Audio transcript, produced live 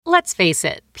Let's face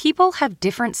it, people have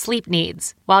different sleep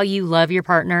needs. While you love your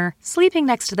partner, sleeping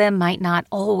next to them might not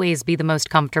always be the most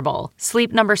comfortable.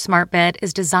 Sleep Number Smart Bed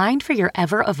is designed for your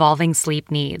ever-evolving sleep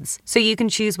needs, so you can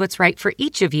choose what's right for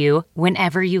each of you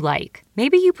whenever you like.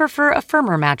 Maybe you prefer a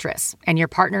firmer mattress and your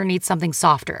partner needs something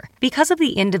softer. Because of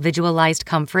the individualized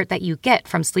comfort that you get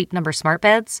from Sleep Number Smart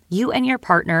Beds, you and your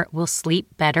partner will sleep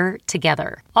better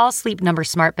together. All Sleep Number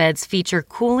Smart Beds feature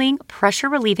cooling,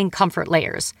 pressure-relieving comfort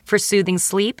layers for soothing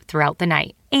sleep throughout the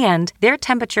night. And their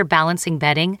temperature balancing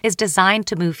bedding is designed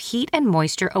to move heat and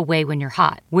moisture away when you're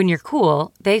hot. When you're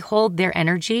cool, they hold their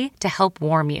energy to help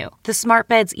warm you. The smart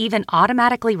beds even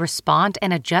automatically respond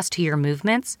and adjust to your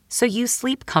movements, so you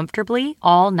sleep comfortably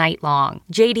all night long.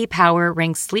 J.D. Power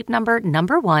ranks Sleep Number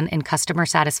 #1 in customer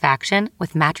satisfaction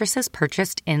with mattresses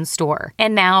purchased in-store.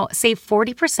 And now, save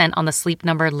 40% on the Sleep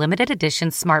Number limited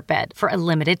edition smart bed for a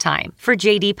limited time. For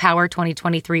J.D. Power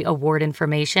 2023 award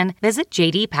information, visit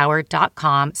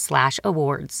jdpower.com/awards.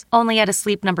 Only at a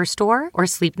Sleep Number store or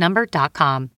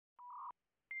sleepnumber.com.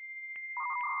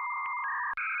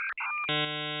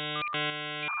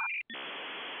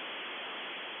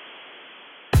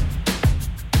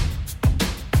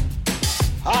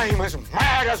 I'm as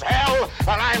mad as hell, and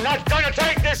I'm not going to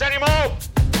take this anymore!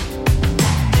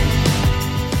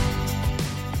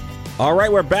 All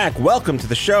right, we're back. Welcome to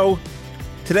the show.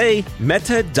 Today,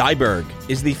 Mette Dyberg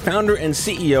is the founder and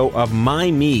CEO of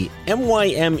MyMe,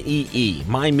 M-Y-M-E-E,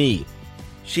 MyMe.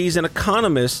 She's an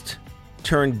economist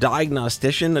turned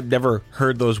diagnostician. I've never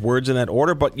heard those words in that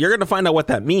order, but you're going to find out what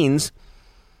that means.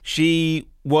 She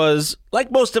was,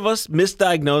 like most of us,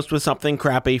 misdiagnosed with something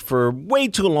crappy for way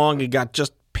too long and got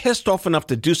just pissed off enough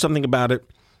to do something about it,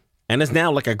 and is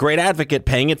now like a great advocate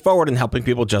paying it forward and helping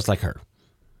people just like her.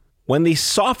 When the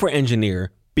software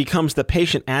engineer becomes the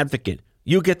patient advocate,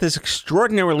 you get this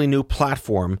extraordinarily new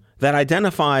platform that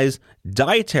identifies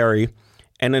dietary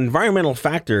and environmental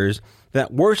factors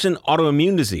that worsen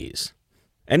autoimmune disease,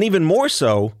 and even more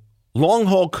so,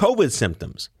 long-haul COVID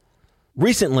symptoms.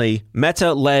 Recently,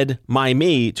 Mette led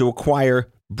MyMe to acquire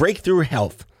Breakthrough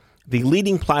Health, the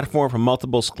leading platform for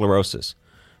multiple sclerosis.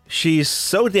 She's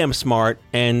so damn smart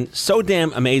and so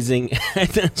damn amazing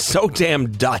and so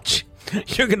damn Dutch.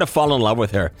 You're going to fall in love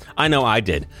with her. I know I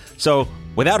did. So,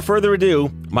 without further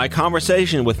ado, my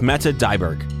conversation with Mette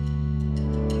Dyberg.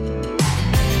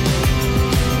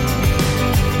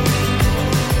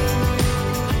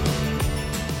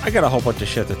 I got a whole bunch of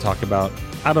shit to talk about.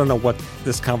 I don't know what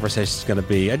this conversation is going to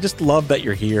be. I just love that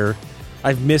you're here.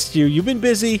 I've missed you. You've been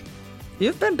busy.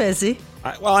 You've been busy.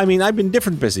 I've been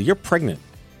different busy. You're pregnant.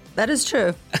 That is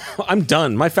true. I'm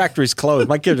done. My factory's closed.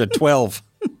 My kids are 12.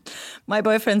 My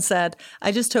boyfriend said,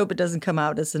 I just hope it doesn't come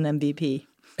out as an MVP.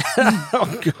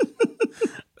 Oh, God.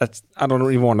 I don't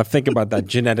even want to think about that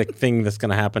genetic thing that's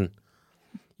going to happen.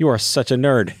 You are such a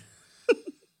nerd.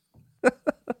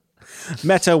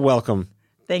 Mette, welcome.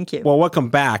 Thank you. Well, welcome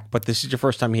back, but this is your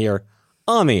first time here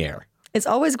on the air. It's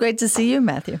always great to see you,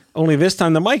 Matthew. Only this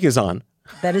time the mic is on.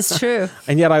 That is true.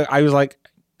 And yet I was like,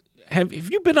 have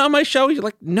you been on my show? You're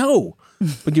like, no,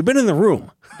 but you've been in the room.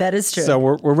 That is true. So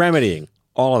we're remedying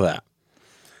all of that.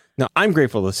 Now, I'm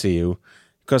grateful to see you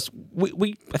because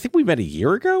I think we met a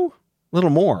year ago, a little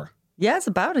more. Yeah, it's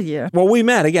about a year. Well, we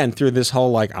met again through this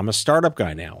whole, I'm a startup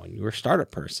guy now, and you're a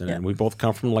startup person, and we both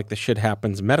come from the shit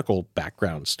happens medical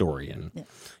background story, and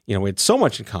we had so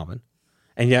much in common,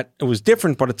 and yet it was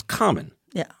different, but it's common.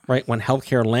 Yeah. Right? When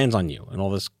healthcare lands on you and all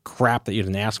this crap that you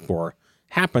didn't ask for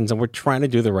happens, and we're trying to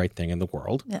do the right thing in the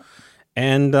world. Yeah.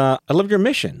 And I love your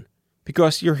mission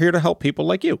because you're here to help people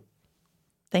like you.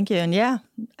 Thank you. And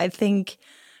I think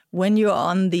when you're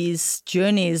on these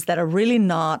journeys that are really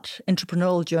not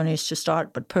entrepreneurial journeys to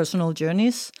start, but personal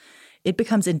journeys, it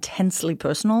becomes intensely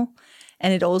personal.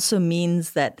 And it also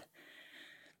means that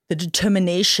the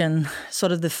determination,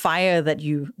 sort of the fire that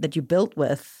you built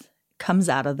with, comes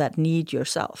out of that need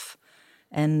yourself.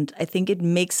 And I think it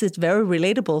makes it very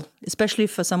relatable, especially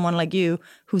for someone like you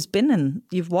who's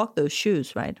you've walked those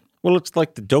shoes, right? Well, it's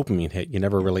like the dopamine hit you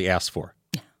never really asked for.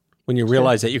 Yeah. When you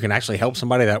realize that you can actually help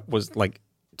somebody that was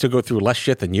to go through less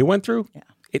shit than you went through,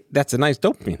 that's a nice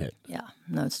dopamine hit. Yeah,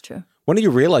 no, it's true. When did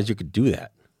you realize you could do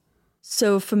that?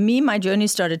 So for me, my journey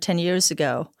started 10 years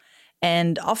ago.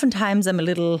 And oftentimes I'm a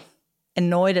little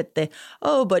annoyed at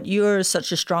but you're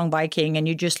such a strong Viking and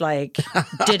you just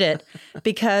did it.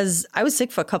 Because I was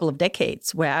sick for a couple of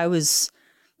decades where I was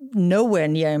nowhere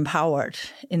near empowered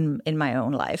in my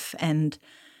own life.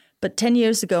 But 10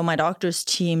 years ago, my doctor's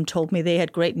team told me they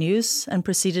had great news and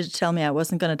proceeded to tell me I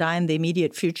wasn't going to die in the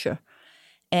immediate future.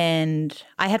 And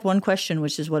I had one question,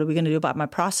 which is, what are we going to do about my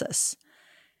process?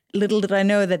 little did I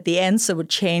know that the answer would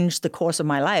change the course of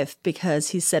my life, because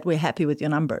he said, we're happy with your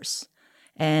numbers.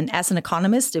 And as an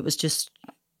economist, it was just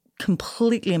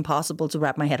completely impossible to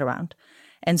wrap my head around.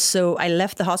 And so I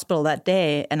left the hospital that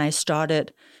day and I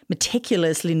started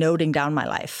meticulously noting down my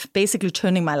life, basically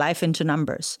turning my life into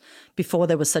numbers before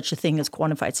there was such a thing as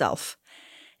quantified self.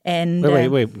 And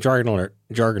wait, jargon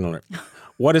alert.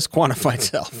 What is quantified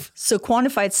self? So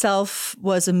quantified self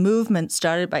was a movement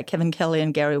started by Kevin Kelly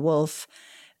and Gary Wolf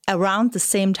around the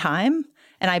same time.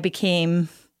 And I became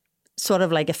sort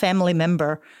of like a family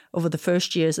member over the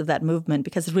first years of that movement,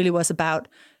 because it really was about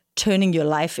turning your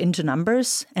life into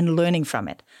numbers and learning from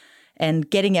it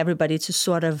and getting everybody to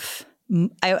sort of,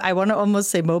 I want to almost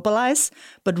say mobilize,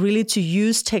 but really to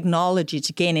use technology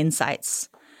to gain insights.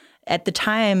 At the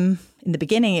time, in the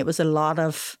beginning, it was a lot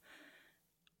of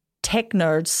tech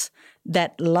nerds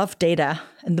that love data,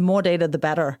 and the more data, the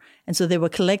better. And so they were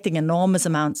collecting enormous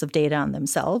amounts of data on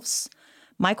themselves.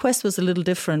 My quest was a little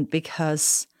different,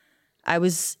 because I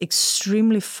was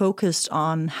extremely focused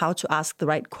on how to ask the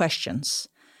right questions.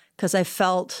 Because I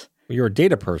felt... You're a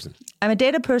data person. I'm a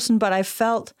data person, but I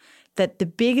felt that the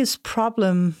biggest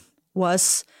problem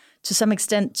was, to some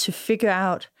extent, to figure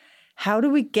out how do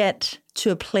we get to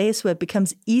a place where it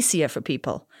becomes easier for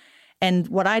people. And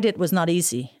what I did was not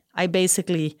easy. I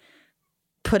basically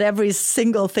put every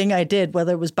single thing I did,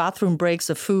 whether it was bathroom breaks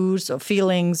or foods or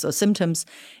feelings or symptoms,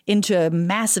 into a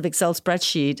massive Excel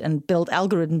spreadsheet and built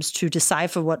algorithms to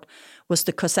decipher what was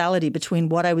the causality between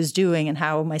what I was doing and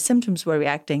how my symptoms were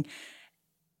reacting.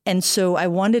 And so I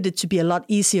wanted it to be a lot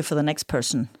easier for the next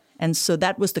person. And so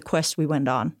that was the quest we went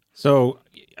on. So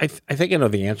I think I know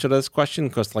the answer to this question,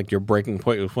 because like your breaking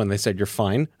point was when they said you're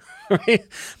fine, right?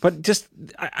 But just,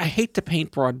 I hate to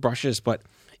paint broad brushes, but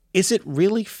is it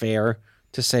really fair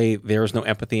to say there is no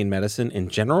empathy in medicine in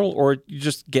general, or you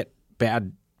just get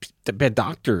bad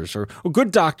doctors or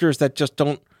good doctors that just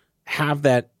don't have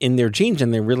that in their genes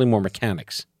and they're really more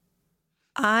mechanics?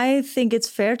 I think it's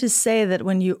fair to say that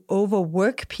when you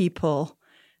overwork people,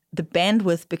 the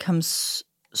bandwidth becomes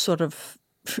sort of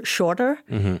shorter.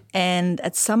 Mm-hmm. And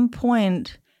at some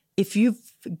point, if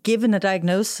you've given a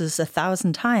diagnosis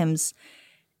 1,000 times,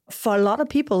 for a lot of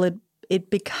people, it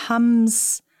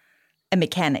becomes a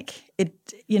mechanic.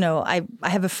 I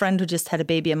have a friend who just had a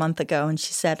baby a month ago, and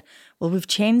she said, well, we've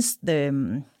changed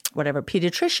the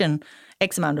pediatrician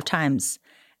X amount of times.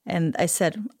 And I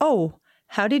said, oh,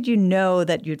 how did you know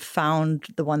that you'd found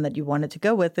the one that you wanted to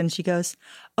go with? And she goes,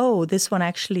 oh, this one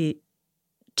actually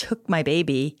took my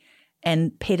baby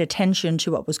and paid attention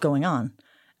to what was going on.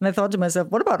 And I thought to myself,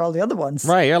 what about all the other ones?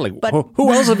 Right. Yeah, like,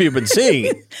 who else have you been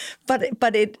seeing?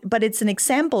 But it's an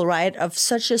example, right, of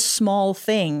such a small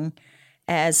thing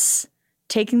as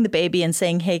taking the baby and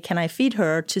saying, hey, can I feed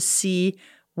her, to see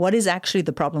what is actually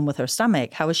the problem with her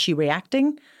stomach? How is she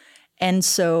reacting? And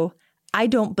so I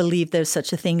don't believe there's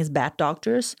such a thing as bad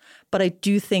doctors, but I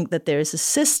do think that there is a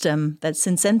system that's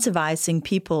incentivizing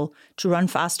people to run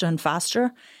faster and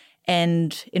faster.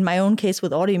 And in my own case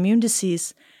with autoimmune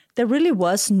disease, there really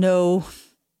was no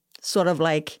sort of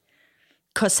like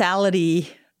causality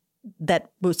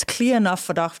that was clear enough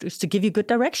for doctors to give you good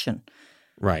direction.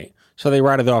 Right. So they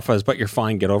write it off as, but you're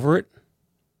fine, get over it?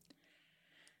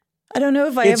 I don't know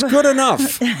if It's good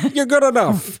enough. You're good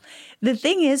enough. The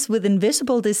thing is, with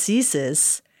invisible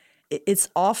diseases, it's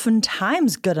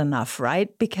oftentimes good enough,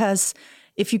 right? Because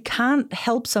if you can't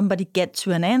help somebody get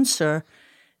to an answer,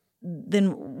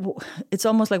 then it's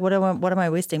almost like, what am I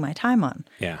wasting my time on?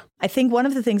 Yeah. I think one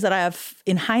of the things that I have,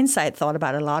 in hindsight, thought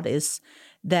about a lot is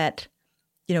that,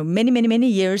 many, many, many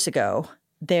years ago,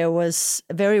 there was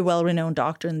a very well-renowned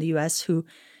doctor in the US who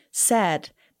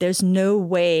said there's no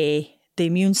way the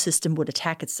immune system would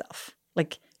attack itself.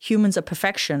 Like, humans are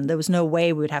perfection. There was no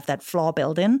way we would have that flaw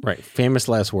built in. Right. Famous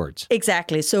last words.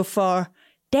 Exactly. So for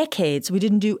decades, we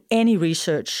didn't do any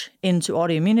research into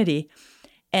autoimmunity.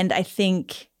 And I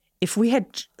think if we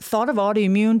had thought of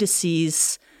autoimmune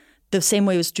disease the same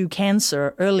way as do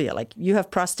cancer earlier, like you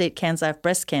have prostate cancer, I have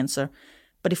breast cancer,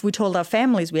 but if we told our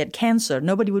families we had cancer,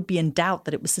 nobody would be in doubt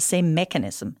that it was the same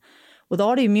mechanism. With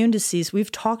autoimmune disease,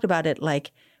 we've talked about it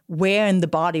like where in the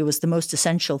body was the most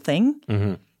essential thing.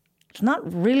 Mm-hmm. It's not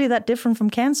really that different from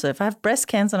cancer. If I have breast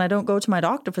cancer and I don't go to my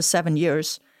doctor for 7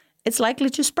 years, it's likely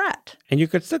to spread. And you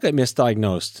could still get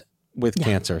misdiagnosed with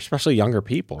cancer, especially younger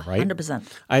people, right? 100%.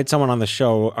 I had someone on the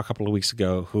show a couple of weeks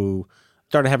ago who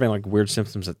started having like weird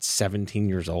symptoms at 17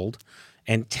 years old.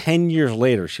 And 10 years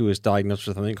later, she was diagnosed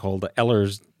with something called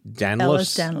Ehlers-Danlos.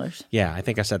 Ehlers-Danlos. Yeah, I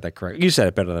think I said that correct. You said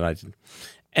it better than I did.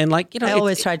 And like, I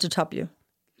always tried to top you.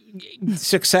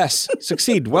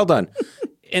 Succeed. Well done.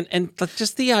 and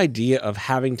just the idea of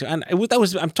having to, and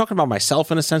I'm talking about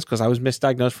myself in a sense because I was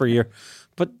misdiagnosed for a year,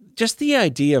 but just the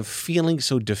idea of feeling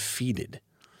so defeated.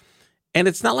 And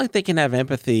it's not like they can have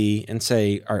empathy and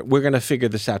say, all right, we're going to figure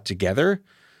this out together.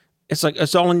 It's like,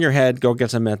 it's all in your head. Go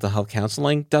get some mental health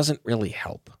counseling. Doesn't really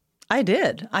help. I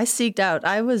did. I seeked out.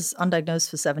 I was undiagnosed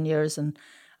for 7 years, and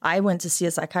I went to see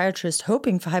a psychiatrist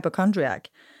hoping for hypochondriac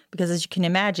because, as you can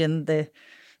imagine, the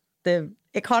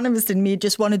economist in me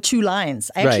just wanted 2 lines.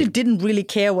 I actually didn't really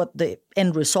care what the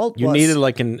end result was. You needed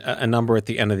like a number at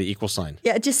the end of the equal sign.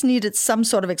 Yeah, I just needed some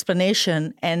sort of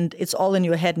explanation, and it's all in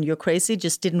your head and you're crazy.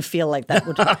 Just didn't feel like that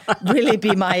would really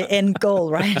be my end goal,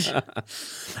 right?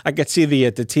 I could see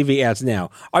the TV ads now.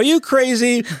 Are you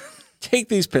crazy? Take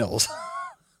these pills.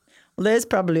 Well, there's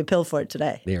probably a pill for it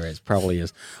today. There is, probably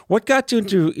is. What got you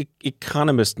into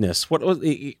economistness? What was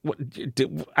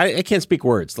I can't speak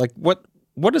words. Like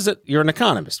what is it? You're an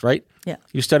economist, right? Yeah.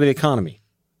 You study the economy.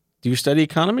 Do you study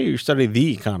economy or you study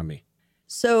the economy?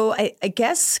 So I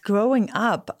guess growing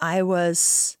up, I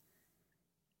was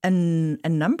a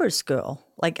numbers girl.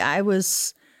 Like I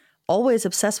was always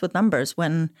obsessed with numbers.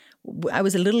 When I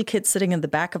was a little kid sitting in the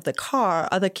back of the car,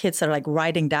 other kids are like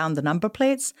writing down the number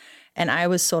plates, and I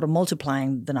was sort of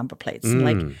multiplying the number plates.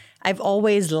 Like I've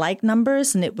always liked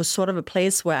numbers, and it was sort of a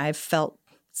place where I felt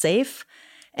safe.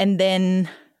 And then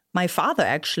my father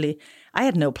actually, I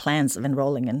had no plans of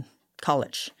enrolling in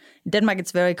college. In Denmark,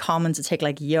 it's very common to take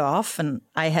like a year off, and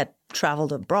I had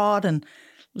traveled abroad and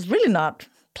was really not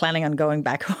planning on going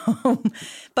back home.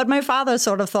 But my father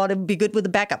sort of thought it would be good with a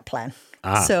backup plan.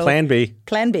 So, Plan B.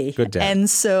 Plan B. Good dad. And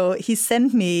so he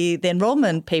sent me the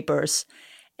enrollment papers,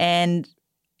 and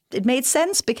it made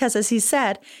sense because, as he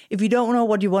said, if you don't know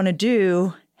what you want to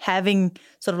do, having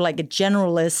sort of like a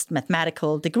generalist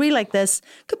mathematical degree like this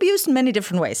could be used in many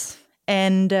different ways.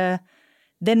 And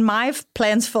then my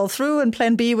plans fell through and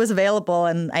Plan B was available,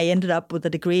 and I ended up with a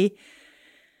degree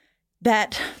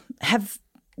that have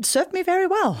served me very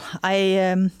well.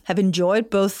 I have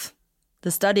enjoyed both the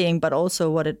studying, but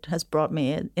also what it has brought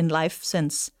me in life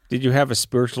since. Did you have a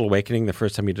spiritual awakening the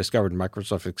first time you discovered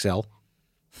Microsoft Excel?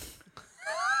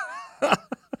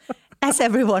 As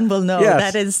everyone will know,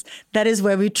 yes. that is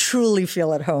where we truly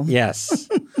feel at home. Yes.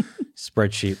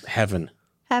 Spreadsheet heaven.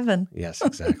 Heaven. Yes,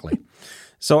 exactly.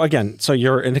 So again, so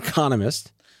you're an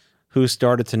economist who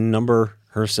started to number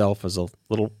herself as a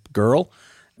little girl,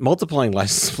 multiplying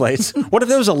license plates. What if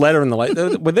there was a letter in the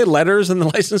license? Were there letters in the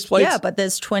license plates? Yeah, but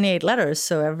there's 28 letters,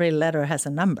 so every letter has a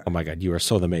number. Oh my God, you are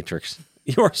so the Matrix.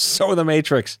 You are so the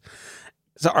Matrix.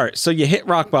 So, all right, so you hit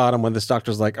rock bottom when this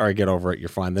doctor's like, all right, get over it, you're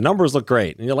fine. The numbers look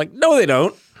great. And you're like, no, they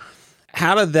don't.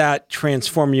 How did that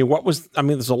transform you?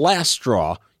 There's a last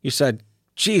straw. You said,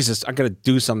 Jesus, I got to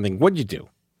do something. What'd you do?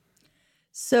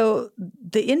 So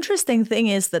the interesting thing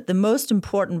is that the most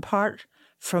important part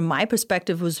from my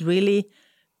perspective was really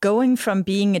going from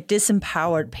being a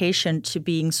disempowered patient to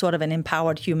being sort of an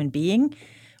empowered human being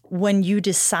when you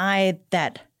decide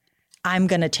that I'm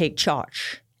going to take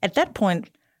charge. At that point,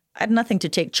 I had nothing to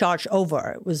take charge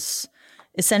over. It was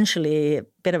essentially a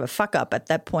bit of a fuck up at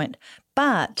that point.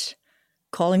 But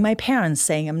calling my parents,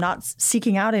 saying I'm not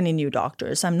seeking out any new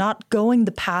doctors. I'm not going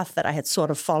the path that I had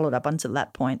sort of followed up until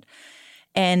that point.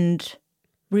 And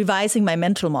revising my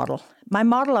mental model. My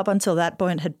model up until that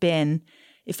point had been,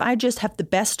 if I just have the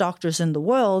best doctors in the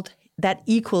world, that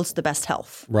equals the best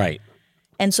health. Right.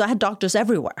 And so I had doctors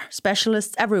everywhere,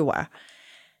 specialists everywhere.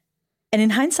 And in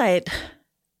hindsight,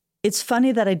 it's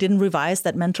funny that I didn't revise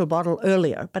that mental model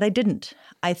earlier, but I didn't.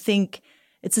 I think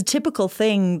it's a typical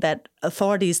thing that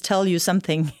authorities tell you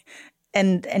something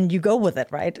and you go with it,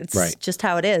 right? It's just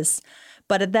how it is.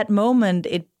 But at that moment,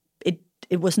 it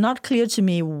was not clear to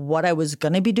me what I was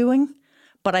going to be doing,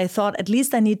 but I thought at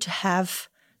least I need to have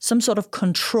some sort of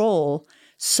control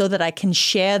so that I can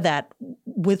share that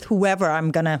with whoever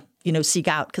I'm going to, seek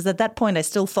out. Because at that point, I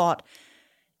still thought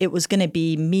it was going to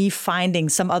be me finding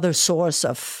some other source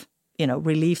of,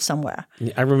 relief somewhere.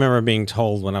 I remember being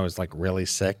told when I was like really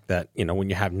sick that, when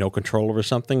you have no control over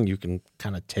something, you can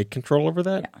kind of take control over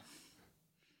that.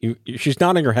 Yeah. She's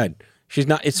nodding her head. She's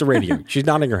not, it's a radio. She's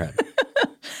nodding her head.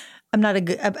 I'm not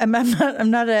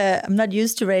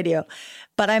used to radio,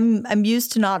 but I'm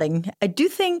used to nodding. I do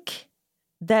think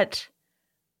that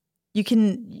you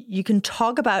can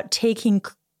talk about taking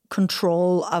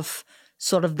control of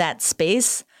sort of that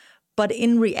space, but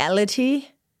in reality,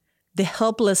 the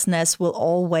helplessness will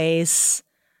always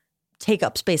take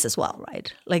up space as well,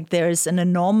 right? Like there's an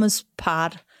enormous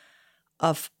part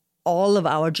of all of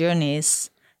our journeys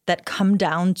that come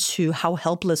down to how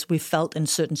helpless we felt in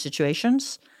certain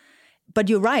situations. But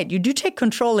you're right, you do take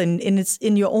control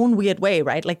in your own weird way,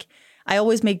 right? Like I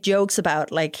always make jokes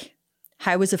about like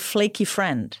how I was a flaky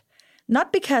friend.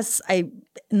 Not because I'm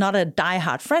not a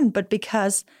diehard friend, but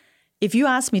because if you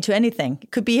ask me to anything,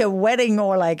 it could be a wedding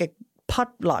or like a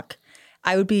potluck,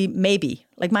 I would be maybe.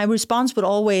 Like my response would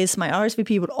always, my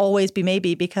RSVP would always be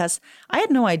maybe, because I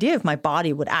had no idea if my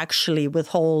body would actually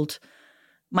withhold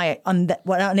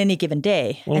on any given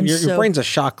day. Well, your brain's a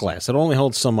shot glass. It only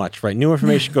holds so much, right? New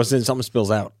information goes in, something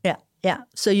spills out. Yeah.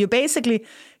 So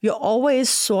you're always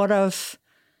sort of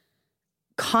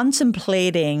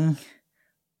contemplating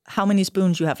how many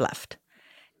spoons you have left.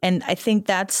 And I think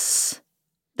that's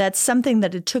something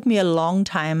that it took me a long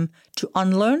time to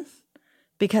unlearn,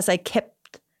 because I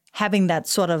kept having that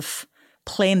sort of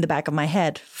play in the back of my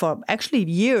head for actually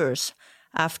years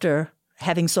after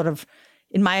having sort of,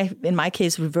 in my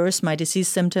case, reversed my disease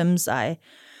symptoms. I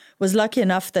was lucky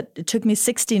enough that it took me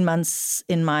 16 months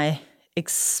in my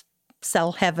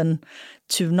Excel heaven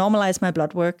to normalize my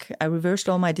blood work. I reversed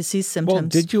all my disease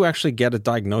symptoms. Well, did you actually get a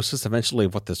diagnosis eventually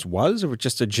of what this was, or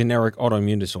just a generic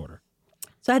autoimmune disorder?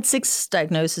 So I had 6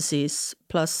 diagnoses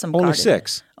plus some Only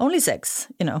 6? Only 6,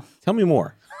 Tell me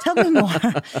more. Tell me more.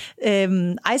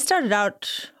 I started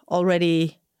out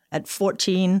already at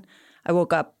 14. I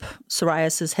woke up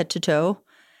psoriasis head to toe.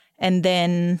 And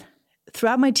then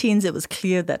throughout my teens, it was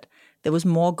clear that there was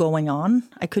more going on.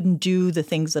 I couldn't do the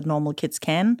things that normal kids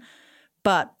can.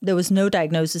 But there was no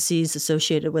diagnoses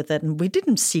associated with it. And we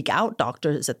didn't seek out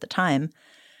doctors at the time.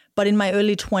 But in my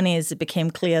early 20s, it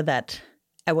became clear that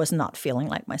I was not feeling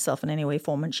like myself in any way,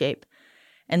 form, and shape.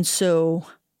 And so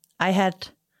I had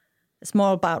a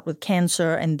small bout with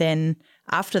cancer. And then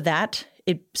after that,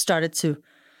 it started to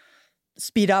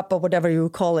speed up, or whatever you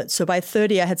would call it. So by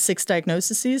 30, I had 6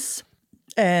 diagnoses.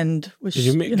 And did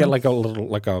you get like a little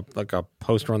like a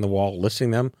poster on the wall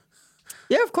listing them?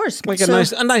 Yeah, of course. Like a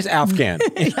nice Afghan.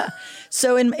 Yeah.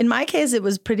 So in my case, it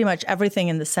was pretty much everything,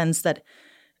 in the sense that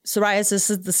psoriasis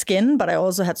is the skin, but I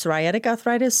also had psoriatic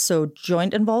arthritis, so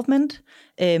joint involvement.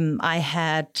 I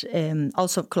had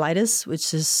ulcerative colitis,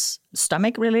 which is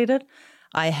stomach related.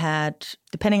 I had,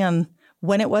 depending on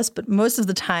when it was, but most of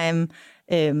the time,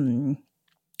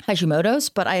 Hashimoto's.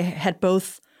 But I had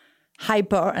both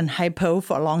hyper and hypo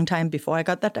for a long time before I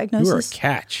got that diagnosis. You were a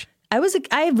catch.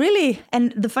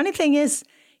 And the funny thing is,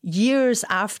 years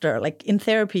after, like in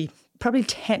therapy, probably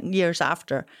 10 years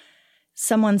after,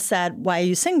 someone said, "Why are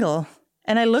you single?"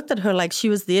 And I looked at her like she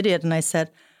was the idiot. And I said,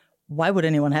 "Why would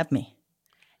anyone have me?"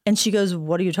 And she goes,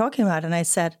 "What are you talking about?" And I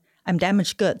said, "I'm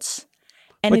damaged goods."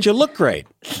 But you look great.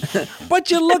 But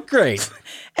you look great.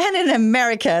 And in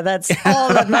America, that's all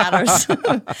that matters.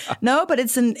 No, but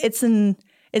it's an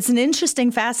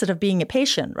interesting facet of being a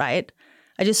patient, right?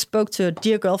 I just spoke to a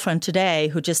dear girlfriend today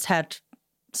who just had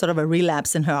sort of a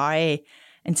relapse in her RA.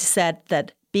 And she said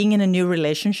that being in a new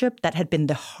relationship, that had been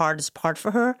the hardest part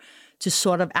for her, to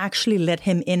sort of actually let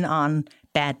him in on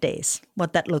bad days,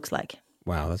 what that looks like.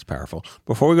 Wow, that's powerful.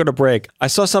 Before we go to break, I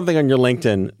saw something on your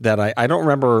LinkedIn that I don't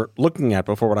remember looking at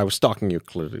before when I was stalking you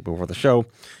clearly before the show.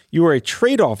 You were a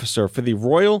trade officer for the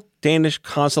Royal Danish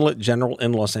Consulate General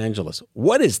in Los Angeles.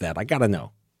 What is that? I got to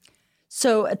know.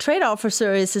 So a trade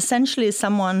officer is essentially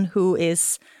someone who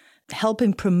is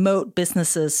helping promote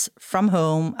businesses from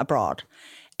home abroad.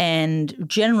 And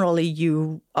generally,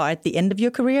 you are at the end of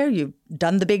your career. You've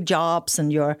done the big jobs,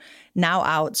 and you're now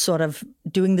out sort of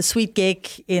doing the sweet gig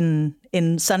in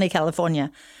sunny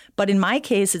California. But in my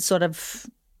case, it sort of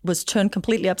was turned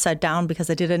completely upside down, because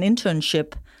I did an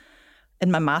internship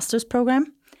in my master's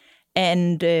program.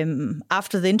 And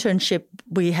after the internship,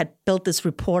 we had built this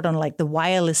report on like the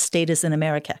wireless status in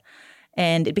America.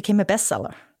 And it became a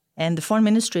bestseller. And the foreign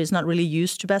ministry is not really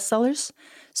used to bestsellers.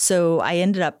 So I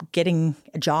ended up getting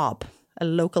a job, a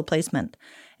local placement.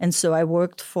 And so I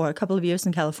worked for a couple of years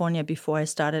in California before I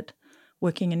started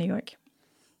working in New York.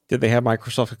 Did they have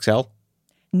Microsoft Excel?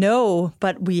 No,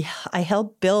 but I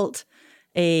helped build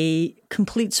a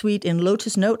complete suite in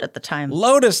Lotus Note at the time.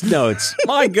 Lotus Notes.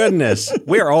 My goodness.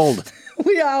 We're old.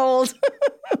 We are old.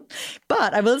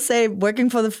 But I will say, working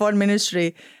for the foreign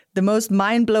ministry, the most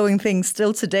mind-blowing thing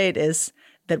still to date is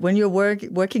that when you're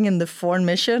working in the foreign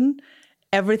mission,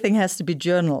 everything has to be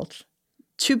journaled.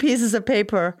 2 pieces of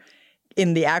paper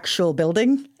in the actual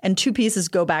building, and 2 pieces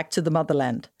go back to the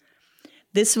motherland.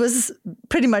 This was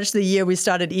pretty much the year we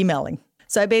started emailing.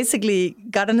 So I basically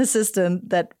got an assistant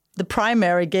that the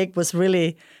primary gig was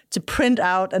really to print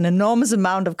out an enormous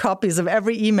amount of copies of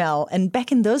every email. And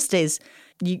back in those days,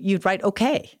 you'd write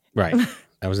okay. Right.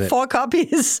 That was it. 4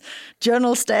 copies,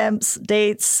 journal stamps,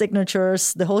 dates,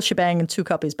 signatures, the whole shebang, and 2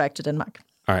 copies back to Denmark.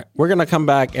 All right. We're going to come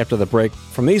back after the break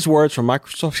from these words from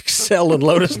Microsoft Excel and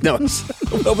Lotus Notes.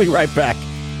 We'll be right back.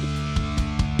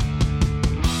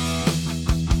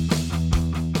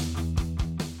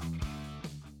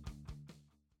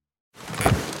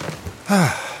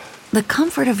 The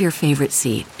comfort of your favorite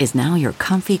seat is now your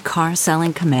comfy car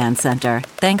selling command center,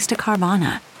 thanks to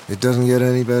Carvana. It doesn't get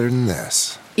any better than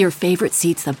this. Your favorite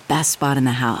seat's the best spot in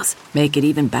the house. Make it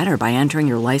even better by entering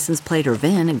your license plate or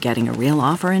VIN and getting a real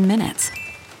offer in minutes.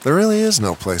 There really is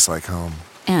no place like home.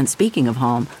 And speaking of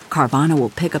home, Carvana will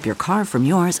pick up your car from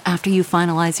yours after you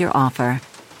finalize your offer.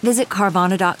 Visit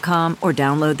Carvana.com or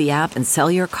download the app and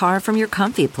sell your car from your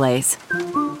comfy place.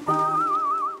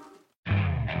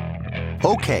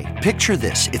 Okay, picture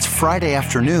this. It's Friday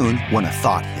afternoon when a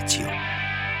thought hits you.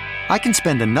 I can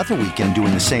spend another weekend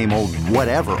doing the same old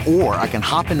whatever, or I can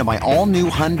hop into my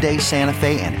all-new Hyundai Santa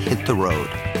Fe and hit the road.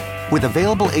 With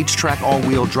available H-Track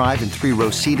all-wheel drive and 3-row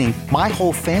seating, my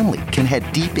whole family can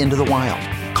head deep into the wild.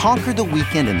 Conquer the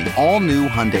weekend in the all-new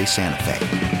Hyundai Santa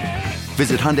Fe.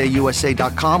 Visit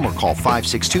HyundaiUSA.com or call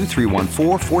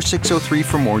 562-314-4603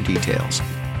 for more details.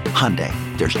 Hyundai,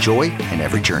 there's joy in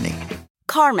every journey.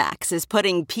 CarMax is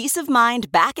putting peace of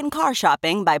mind back in car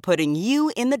shopping by putting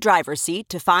you in the driver's seat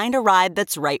to find a ride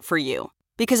that's right for you.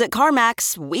 Because at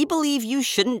CarMax, we believe you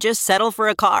shouldn't just settle for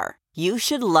a car. You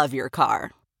should love your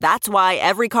car. That's why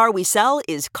every car we sell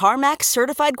is CarMax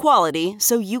certified quality,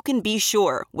 so you can be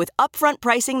sure with upfront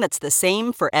pricing that's the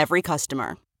same for every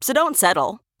customer. So don't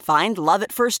settle. Find love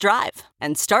at first drive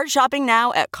and start shopping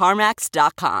now at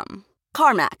CarMax.com.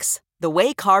 CarMax, the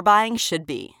way car buying should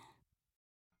be.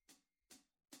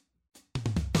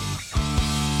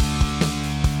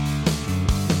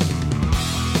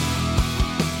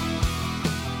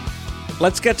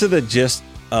 Let's get to the gist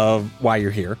of why you're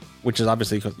here, which is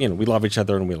obviously because, we love each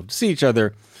other and we love to see each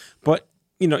other. But,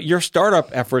 your startup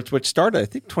efforts, which started, I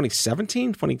think,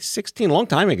 2017, 2016, a long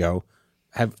time ago,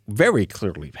 have very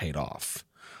clearly paid off.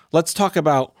 Let's talk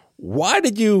about, why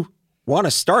did you want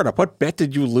a startup? What bet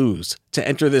did you lose to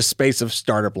enter this space of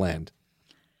startup land?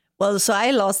 Well, so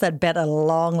I lost that bet a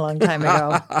long, long time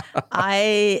ago.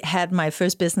 I had my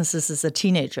first businesses as a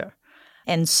teenager.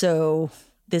 And so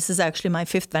this is actually my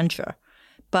fifth venture.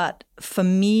 But for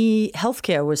me,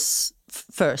 healthcare was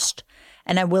first.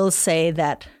 And I will say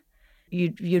that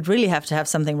you'd really have to have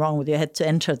something wrong with your head to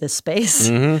enter this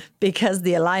space because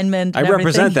the alignment and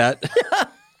represent that.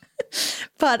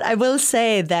 But I will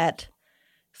say that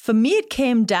for me, it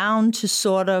came down to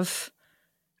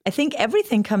I think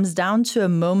everything comes down to a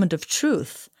moment of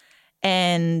truth.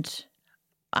 And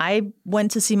I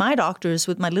went to see my doctors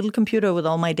with my little computer with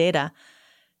all my data,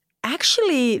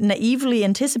 actually naively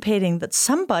anticipating that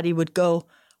somebody would go,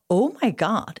 oh my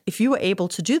God, if you were able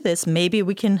to do this, maybe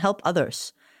we can help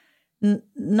others.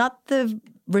 Not the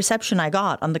reception I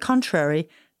got. On the contrary,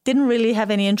 didn't really have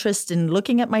any interest in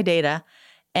looking at my data.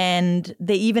 And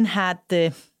they even had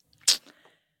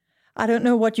I don't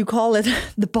know what you call it,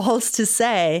 the balls to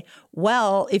say,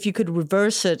 well, if you could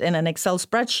reverse it in an Excel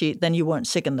spreadsheet, then you weren't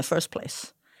sick in the first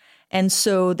place. And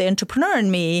so the entrepreneur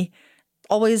in me,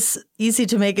 always easy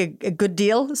to make a good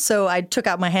deal. So I took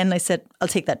out my hand and I said, I'll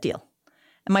take that deal.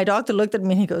 And my doctor looked at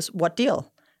me and he goes, what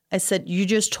deal? I said, you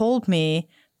just told me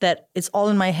that it's all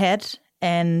in my head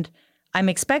and I'm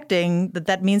expecting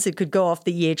that means it could go off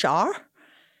the EHR,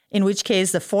 in which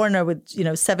case the foreigner with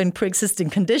 7 pre-existing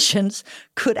conditions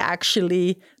could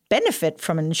actually benefit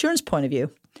from an insurance point of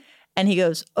view. And he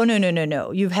goes, oh,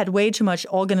 no. You've had way too much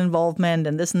organ involvement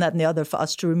and this and that and the other for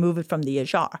us to remove it from the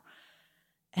EHR.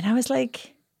 And I was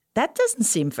like, that doesn't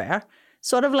seem fair.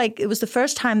 Sort of like it was the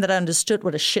first time that I understood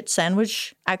what a shit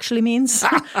sandwich actually means.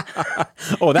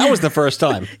 Oh, that was the first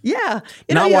time. Yeah.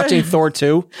 Not watching Thor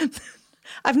 2?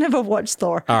 I've never watched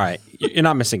Thor. All right. You're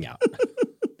not missing out.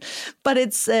 But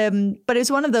it's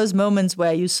one of those moments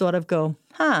where you sort of go,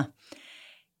 huh.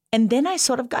 And then I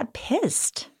sort of got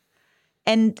pissed.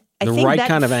 And I think right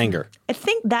kind of anger. I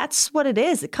think that's what it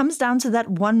is. It comes down to that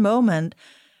one moment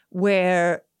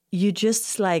where you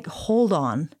just like, hold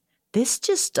on, this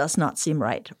just does not seem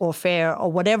right or fair or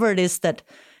whatever it is that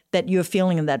you're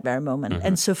feeling in that very moment.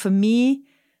 And so for me,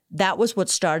 that was what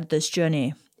started this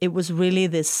journey. It was really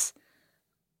this,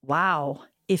 wow,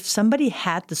 if somebody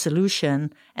had the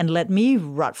solution and let me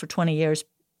rot for 20 years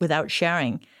without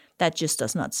sharing, that just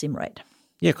does not seem right.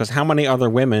 Yeah, because how many other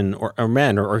women or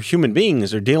men or human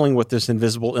beings are dealing with this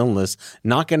invisible illness,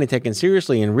 not getting taken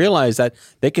seriously and realize that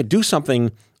they could do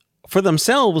something for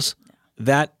themselves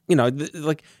that,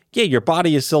 your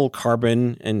body is still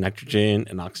carbon and nitrogen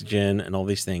and oxygen and all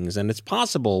these things. And it's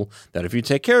possible that if you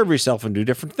take care of yourself and do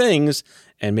different things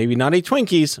and maybe not eat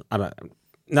Twinkies,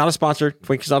 not a sponsor,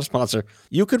 Twinkies not a sponsor,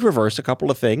 you could reverse a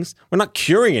couple of things. We're not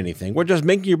curing anything. We're just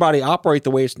making your body operate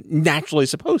the way it's naturally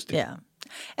supposed to. Yeah.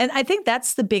 And I think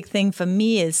that's the big thing for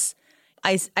me is,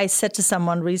 I said to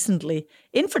someone recently,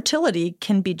 infertility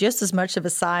can be just as much of a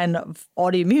sign of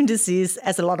autoimmune disease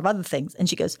as a lot of other things. And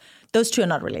she goes, those two are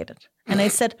not related. And I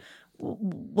said,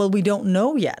 well, we don't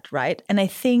know yet, right? And I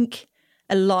think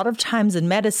a lot of times in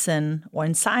medicine or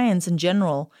in science in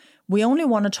general, we only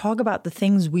want to talk about the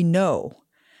things we know.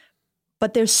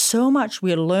 But there's so much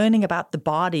we're learning about the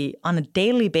body on a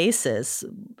daily basis,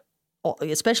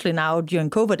 especially now during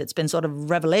COVID. It's been sort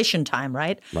of revelation time,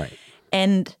 right? Right.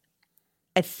 And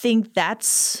I think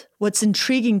that's what's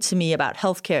intriguing to me about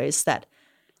healthcare is that,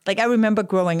 like, I remember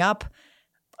growing up,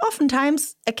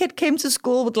 oftentimes a kid came to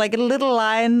school with like a little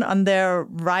line on their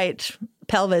right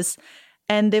pelvis.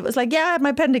 And it was like, yeah, I had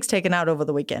my appendix taken out over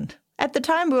the weekend. At the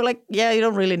time, we were like, yeah, you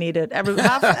don't really need it.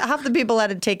 Half the people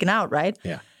had it taken out, right?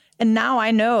 Yeah. And now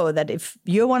I know that if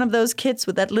you're one of those kids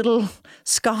with that little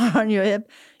scar on your hip,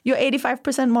 you're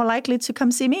 85% more likely to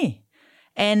come see me.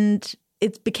 And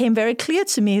it became very clear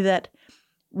to me that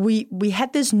we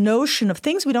had this notion of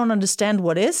things we don't understand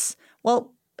what is.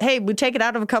 Well, hey, we take it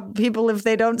out of a couple people. If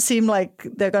they don't seem like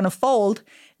they're going to fold,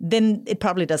 then it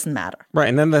probably doesn't matter. Right.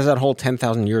 And then there's that whole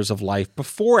 10,000 years of life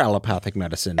before allopathic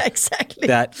medicine. Exactly.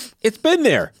 That it's been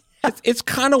there. It's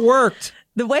kind of worked.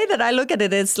 The way that I look at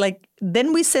it is like,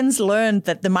 then we since learned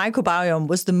that the microbiome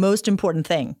was the most important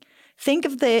thing. Think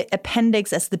of the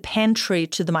appendix as the pantry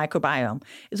to the microbiome.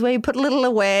 It's where you put a little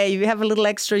away, you have a little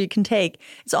extra you can take.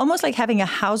 It's almost like having a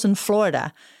house in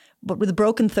Florida, but with a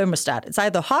broken thermostat. It's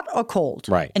either hot or cold,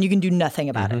 right? And you can do nothing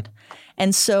about it.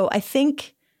 And so I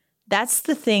think that's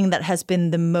the thing that has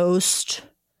been the most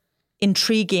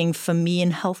intriguing for me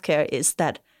in healthcare is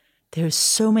that there's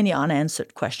so many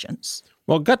unanswered questions.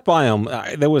 Well, gut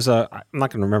biome, there was I'm not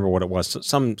going to remember what it was,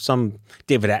 some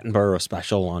David Attenborough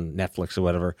special on Netflix or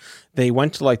whatever. They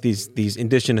went to like these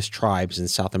indigenous tribes in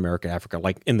South America, Africa,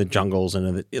 like in the jungles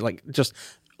and like just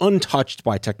untouched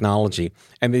by technology.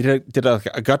 And they did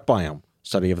a gut biome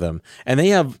study of them. And they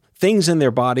have things in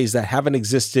their bodies that haven't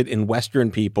existed in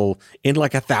Western people in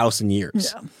like 1,000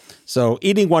 years. Yeah. So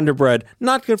eating Wonder Bread,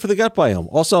 not good for the gut biome.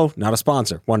 Also, not a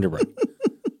sponsor, Wonder Bread.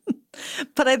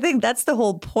 But I think that's the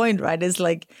whole point, right? Is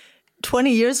like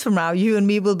 20 years from now, you and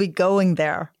me will be going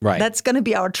there. Right. That's going to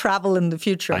be our travel in the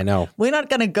future. I know. We're not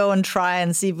going to go and try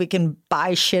and see if we can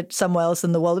buy shit somewhere else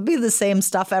in the world. It'll be the same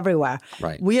stuff everywhere.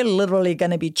 Right. We are literally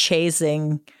going to be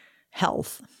chasing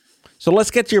health. So let's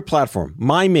get to your platform.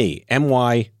 MyMe,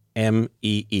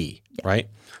 MyMee, right?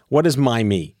 What is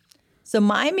MyMe? So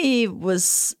MyMe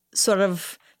was sort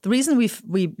of, the reason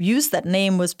we used that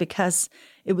name was because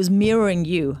it was mirroring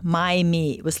you,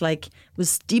 MyMe. It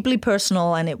was deeply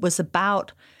personal, and it was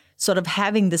about sort of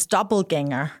having this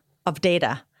doppelganger of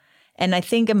data. And I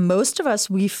think most of us,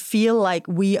 we feel like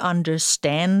we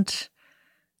understand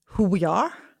who we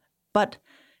are. But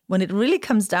when it really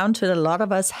comes down to it, a lot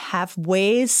of us have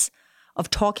ways of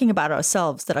talking about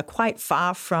ourselves that are quite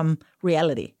far from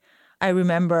reality. I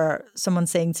remember someone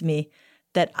saying to me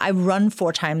that I run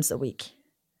 4 times a week.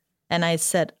 And I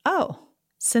said, oh,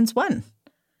 since when?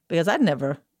 Because I'd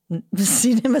never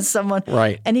seen him as someone.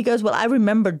 Right. And he goes, well, I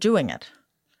remember doing it.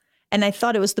 And I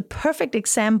thought it was the perfect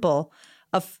example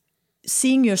of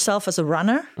seeing yourself as a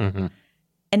runner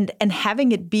and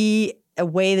having it be a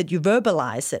way that you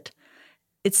verbalize it.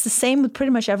 It's the same with pretty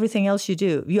much everything else you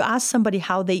do. You ask somebody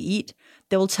how they eat,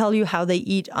 they will tell you how they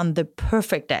eat on the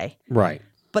perfect day. Right.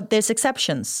 But there's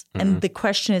exceptions. And the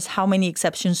question is, how many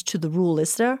exceptions to the rule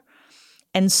is there?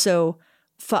 And so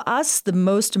for us, the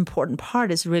most important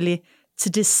part is really to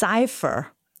decipher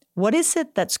what is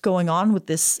it that's going on with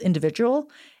this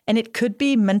individual. And it could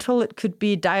be mental, it could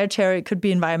be dietary, it could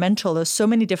be environmental. There's so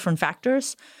many different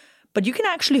factors. But you can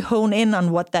actually hone in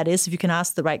on what that is if you can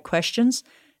ask the right questions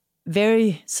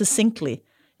very succinctly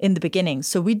in the beginning.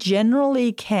 So we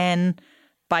generally can,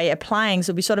 by applying,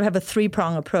 so we sort of have a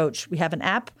 3-prong approach. We have an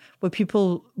app where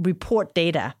people report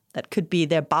data. That could be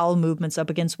their bowel movements up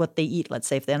against what they eat, let's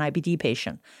say if they're an IBD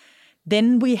patient.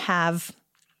 Then we have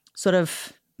sort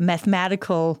of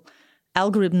mathematical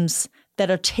algorithms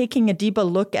that are taking a deeper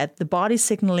look at the body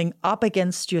signaling up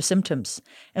against your symptoms.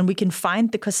 And we can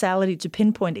find the causality to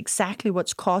pinpoint exactly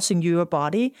what's causing your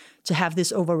body to have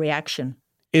this overreaction.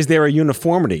 Is there a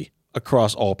uniformity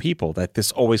across all people that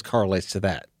this always correlates to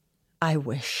that? I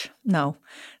wish. No.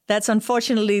 That's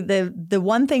unfortunately the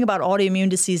one thing about autoimmune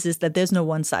disease is that there's no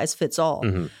one size fits all.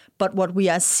 But what we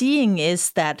are seeing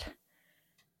is that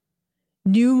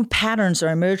new patterns are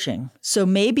emerging. So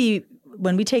maybe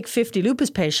when we take 50 lupus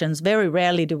patients, very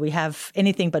rarely do we have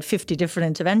anything but 50 different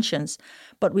interventions.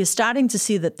 But we're starting to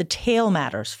see that the tail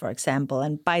matters, for example.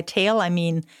 And by tail, I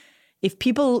mean if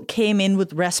people came in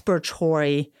with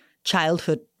respiratory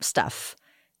childhood stuff,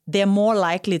 they're more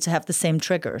likely to have the same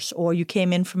triggers, or you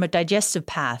came in from a digestive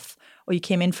path, or you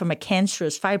came in from a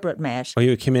cancerous fibroid mass. Or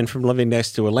you came in from living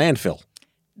next to a landfill.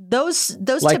 Those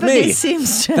Like typically me.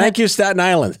 seems to... Thank you, Staten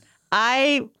Island.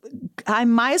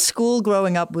 My school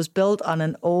growing up was built on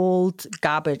an old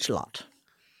garbage lot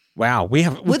Wow, we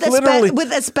have with literally.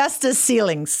 with asbestos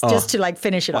ceilings, just to like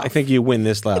finish it off. I think you win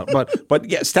this loud, but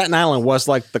yeah, Staten Island was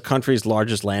like the country's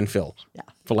largest landfill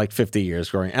for like 50 years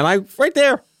growing, and I right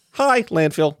there, hi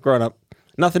landfill, growing up,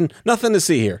 nothing to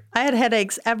see here. I had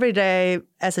headaches every day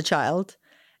as a child,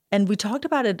 and we talked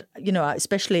about it,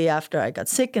 especially after I got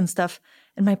sick and stuff.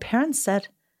 And my parents said,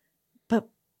 but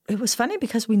it was funny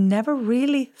because we never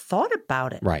really thought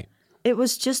about it. Right. It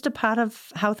was just a part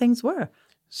of how things were.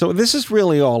 So this is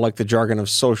really all like the jargon of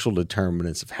social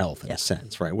determinants of health in a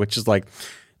sense, right? Which is like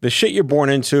the shit you're born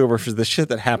into versus the shit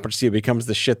that happens to you becomes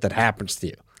the shit that happens to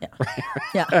you. Yeah.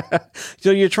 Yeah.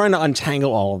 So you're trying to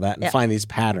untangle all of that and find these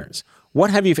patterns. What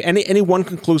have you, any one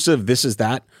conclusive, this is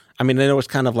that? I mean, I know it's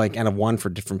kind of like N of one for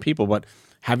different people, but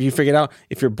have you figured out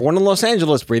if you're born in Los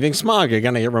Angeles breathing smog, you're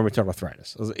going to get rheumatoid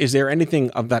arthritis? Is there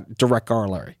anything of that direct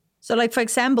corollary? So like, for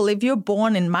example, if you're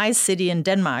born in my city in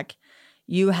Denmark,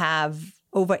 you have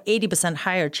over 80%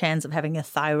 higher chance of having a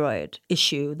thyroid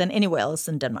issue than anywhere else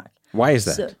in Denmark. Why is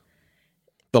that? So,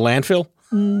 the landfill?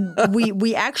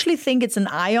 we actually think it's an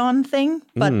ion thing,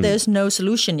 but there's no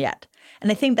solution yet.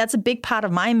 And I think that's a big part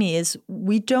of MyMe is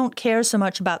we don't care so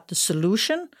much about the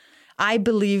solution. I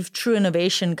believe true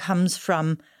innovation comes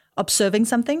from observing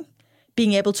something,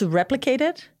 being able to replicate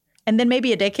it, and then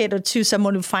maybe a decade or two,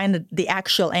 someone will find the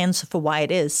actual answer for why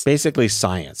it is. Basically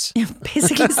science.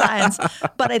 Basically science.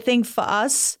 But I think for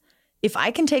us, if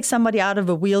I can take somebody out of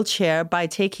a wheelchair by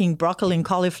taking broccoli and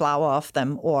cauliflower off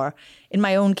them, or in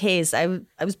my own case, I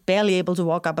was barely able to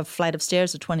walk up a flight of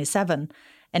stairs at 27,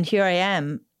 and here I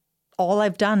am. All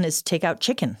I've done is take out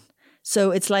chicken.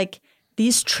 So it's like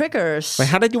these triggers. But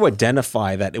how did you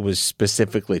identify that it was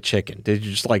specifically chicken? Did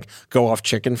you just like go off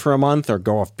chicken for a month or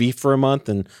go off beef for a month?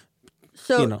 And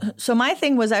So my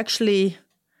thing was actually,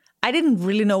 I didn't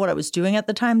really know what I was doing at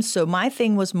the time. So my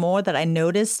thing was more that I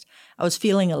noticed I was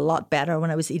feeling a lot better when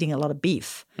I was eating a lot of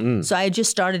beef. So I just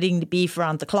started eating the beef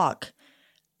around the clock.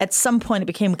 At some point, it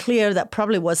became clear that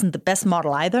probably wasn't the best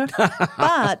model either.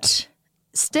 But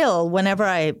still, whenever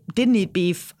I didn't eat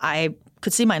beef, I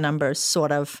could see my numbers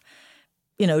sort of,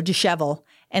 dishevel.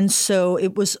 And so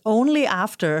it was only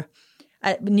after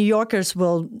New Yorkers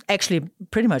will actually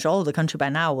pretty much all of the country by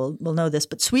now will know this,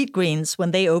 but Sweetgreens,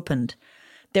 when they opened,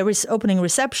 their opening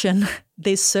reception,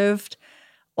 they served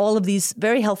all of these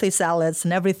very healthy salads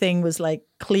and everything was like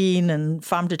clean and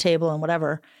farm to table and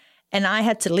whatever. And I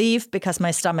had to leave because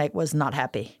my stomach was not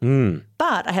happy.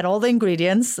 But I had all the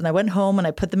ingredients and I went home and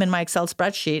I put them in my Excel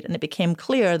spreadsheet and it became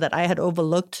clear that I had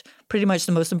overlooked pretty much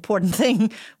the most important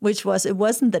thing, which was it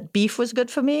wasn't that beef was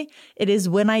good for me. It is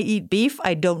when I eat beef,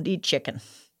 I don't eat chicken.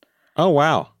 oh,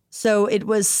 wow. So it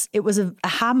was an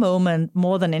aha moment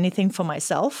more than anything for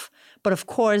myself. But of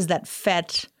course, that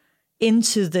fed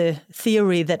into the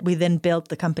theory that we then built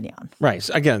the company on. Right.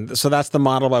 So again, so that's the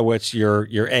model by which your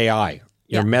AI,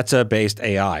 your Meta-based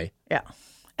AI. Yeah.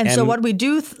 And so what we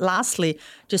do, lastly,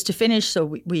 just to finish, so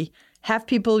we have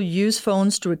people use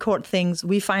phones to record things.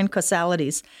 We find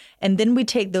causalities. And then we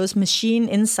take those machine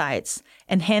insights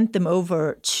and hand them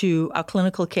over to our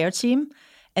clinical care team.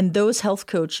 And those health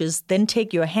coaches then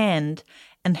take your hand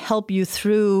and help you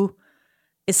through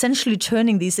essentially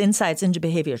turning these insights into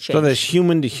behavior change. So there's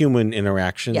human-to-human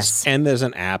interactions, Yes. and there's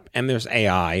an app, and there's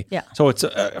AI. Yeah. So it's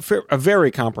a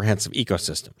very comprehensive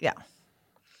ecosystem. Yeah.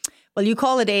 Well, you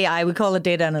call it AI, we call it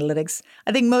data analytics.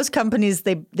 I think most companies,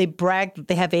 they brag that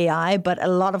they have AI, but a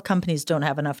lot of companies don't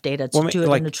have enough data to do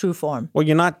it in a true form. Well,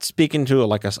 you're not speaking to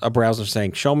like a browser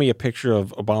saying, show me a picture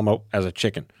of Obama as a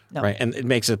chicken, right? And it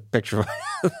makes a picture of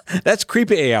that's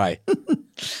creepy AI.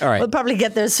 All right. We'll probably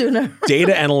get there sooner.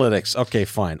 Data analytics. Okay,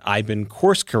 fine. I've been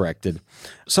course corrected.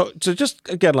 So just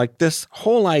again, like this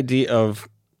whole idea of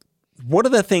what are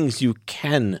the things you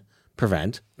can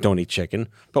prevent? Don't eat chicken.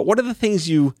 But what are the things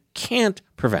you can't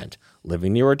prevent?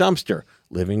 Living near a dumpster,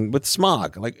 living with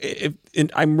smog. Like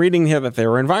I'm reading here that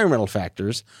there are environmental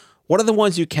factors. What are the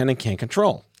ones you can and can't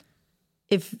control?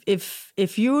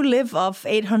 If you live off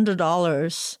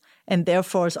 $800 and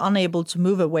therefore is unable to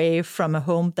move away from a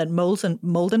home that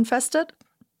mold infested,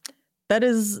 that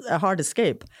is a hard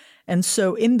escape. And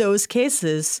so in those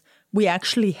cases, we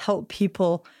actually help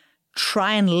people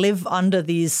try and live under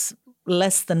these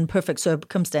less than perfect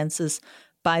circumstances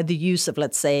by the use of,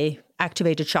 let's say,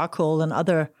 activated charcoal and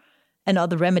other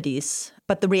remedies.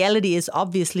 But the reality is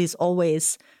obviously is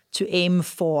always to aim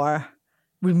for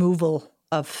removal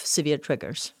of severe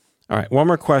triggers. All right, one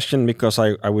more question, because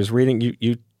I was reading,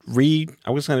 I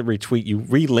was going to retweet, you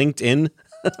re-linked in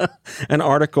an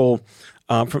article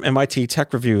from MIT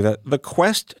Tech Review that the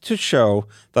quest to show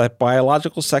that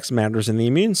biological sex matters in the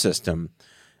immune system.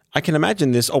 I can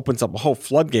imagine this opens up a whole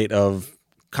floodgate of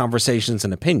conversations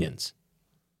and opinions.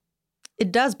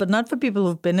 It does, but not for people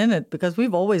who've been in it, because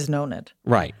we've always known it.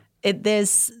 Right.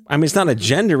 It's not a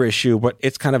gender issue, but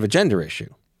it's kind of a gender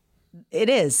issue. It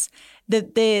is.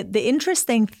 The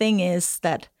interesting thing is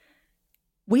that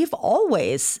we've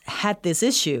always had this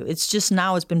issue. It's just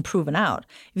now it's been proven out.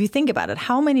 If you think about it,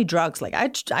 how many drugs, like I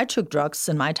took drugs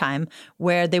in my time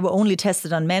where they were only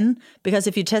tested on men, because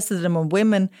if you tested them on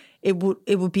women, it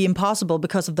would be impossible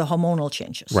because of the hormonal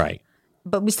changes. Right.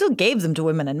 But we still gave them to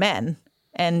women and men.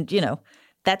 And,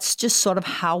 that's just sort of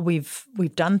how we've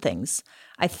done things.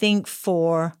 I think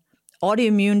for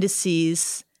autoimmune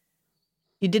disease,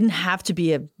 you didn't have to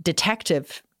be a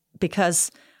detective,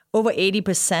 because over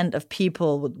 80% of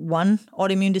people with one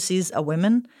autoimmune disease are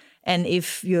women. And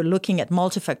if you're looking at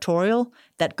multifactorial,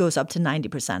 that goes up to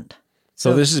 90%.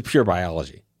 So this is pure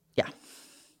biology. Yeah.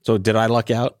 So did I luck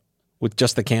out with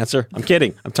just the cancer? I'm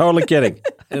kidding. I'm totally kidding.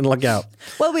 I didn't luck out.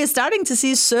 Well, we're starting to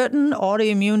see certain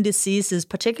autoimmune diseases,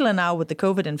 particularly now with the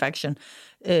COVID infection,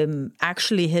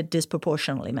 actually hit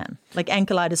disproportionately men, like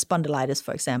ankylosing spondylitis,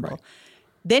 for example. Right.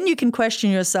 Then you can question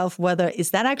yourself whether,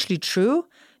 is that actually true?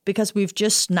 Because we've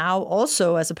just now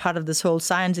also, as a part of this whole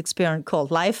science experiment called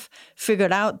life,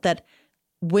 figured out that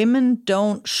women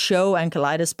don't show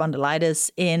ankylosing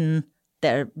spondylitis in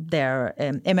their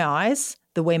MRIs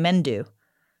the way men do.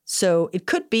 So it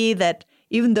could be that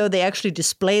even though they actually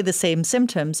display the same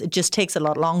symptoms, it just takes a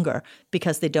lot longer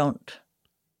because they don't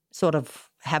sort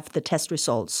of have the test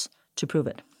results to prove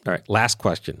it. All right, last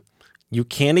question. You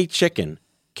can't eat chicken.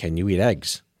 Can you eat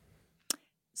eggs?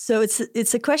 So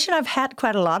it's a question I've had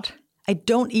quite a lot. I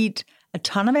don't eat a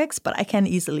ton of eggs, but I can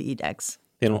easily eat eggs.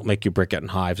 They don't make you break out in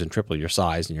hives and triple your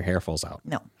size and your hair falls out.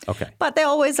 No. Okay. But they're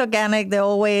always organic. They're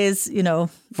always,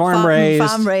 farm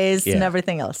raised and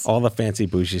everything else. All the fancy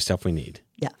bougie stuff we need.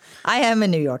 Yeah. I am a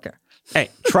New Yorker.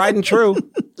 Hey, tried and true.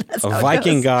 A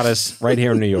Viking goddess right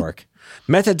here in New York.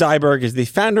 Mette Dyberg is the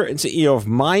founder and CEO of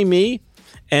MyMe.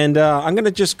 And I'm going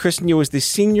to just christen you as the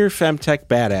senior femtech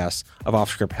badass of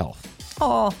Offscript Health.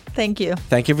 Oh, thank you.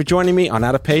 Thank you for joining me on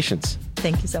Out of Patience.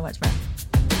 Thank you so much, Matt.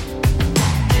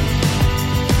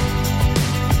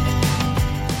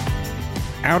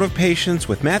 Out of Patience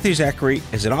with Matthew Zachary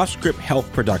is an Offscript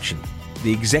Health production.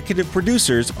 The executive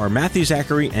producers are Matthew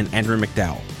Zachary and Andrew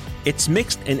McDowell. It's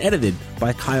mixed and edited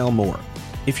by Kyle Moore.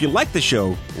 If you like the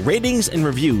show, ratings and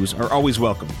reviews are always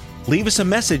welcome. Leave us a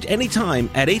message anytime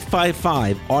at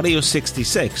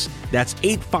 855-AUDIO-66. That's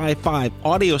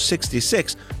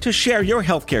 855-AUDIO-66 to share your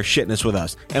healthcare shitness with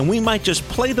us, and we might just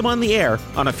play them on the air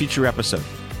on a future episode.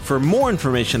 For more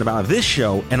information about this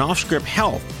show and Offscript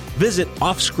Health, visit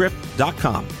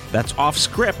offscript.com. That's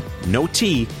offscript, no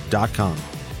T.com.